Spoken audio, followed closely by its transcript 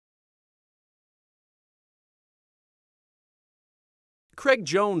Craig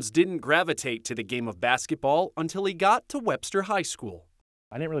Jones didn't gravitate to the game of basketball until he got to Webster High School.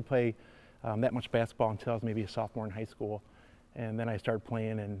 I didn't really play that much basketball until I was maybe a sophomore in high school, and then I started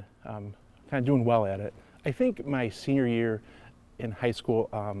playing and kind of doing well at it. I think my senior year in high school,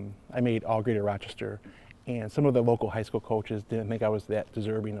 I made all grade at Rochester, and some of the local high school coaches didn't think I was that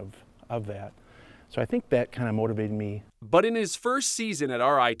deserving of that. So I think that kind of motivated me. But in his first season at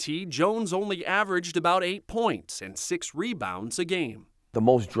RIT, Jones only averaged about 8 points and 6 rebounds a game. The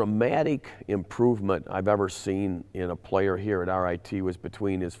most dramatic improvement I've ever seen in a player here at RIT was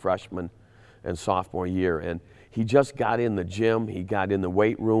between his freshman and sophomore year. And he just got in the gym, he got in the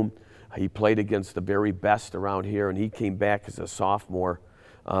weight room, he played against the very best around here, and he came back as a sophomore,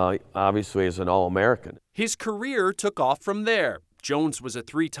 obviously as an All-American. His career took off from there. Jones was a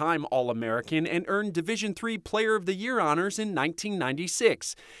 3-time All-American and earned Division III Player of the Year honors in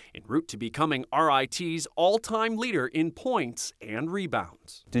 1996, en route to becoming RIT's all-time leader in points and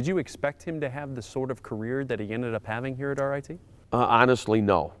rebounds. Did you expect him to have the sort of career that he ended up having here at RIT? Honestly,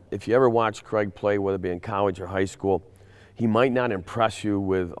 no. If you ever watch Craig play, whether it be in college or high school, he might not impress you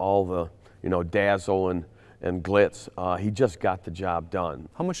with all the, dazzle and glitz. He just got the job done.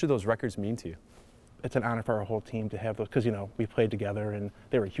 How much do those records mean to you? It's an honor for our whole team to have those, because we played together and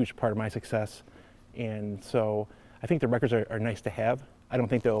they were a huge part of my success. And so I think the records are nice to have. I don't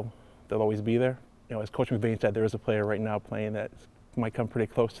think they'll always be there. As Coach McVeigh said, there is a player right now playing that might come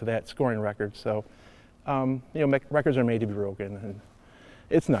pretty close to that scoring record. So records are made to be broken, and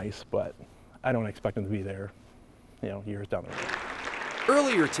it's nice, but I don't expect them to be there, years down the road.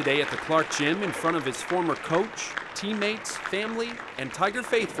 Earlier today at the Clark Gym, in front of his former coach, teammates, family, and Tiger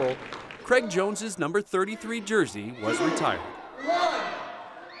faithful, Craig Jones's number 33 jersey was retired.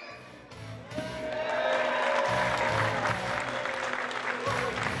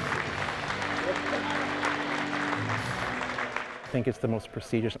 I think it's the most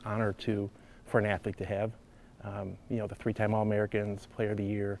prestigious honor for an athlete to have. The 3-time All-Americans, Player of the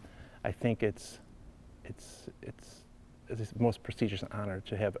Year. I think it's the most prestigious honor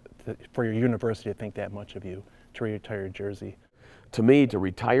to have for your university to think that much of you, to retire your jersey. To me, to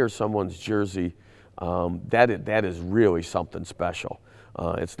retire someone's jersey, that is really something special.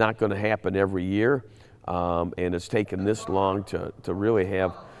 It's not going to happen every year, and it's taken this long to really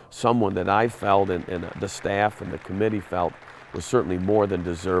have someone that I felt and the staff and the committee felt was certainly more than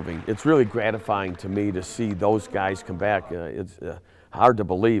deserving. It's really gratifying to me to see those guys come back. It's hard to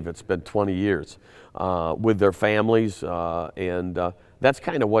believe it's been 20 years with their families, and that's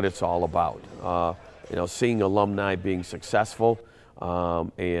kind of what it's all about. Seeing alumni being successful,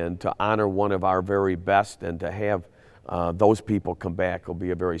 and to honor one of our very best and to have those people come back will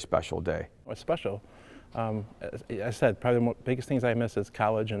be a very special day. It's special. As I said, probably the biggest things I miss is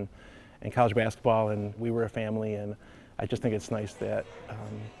college and college basketball, and we were a family, and I just think it's nice that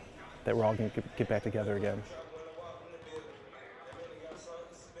we're all going to get back together again.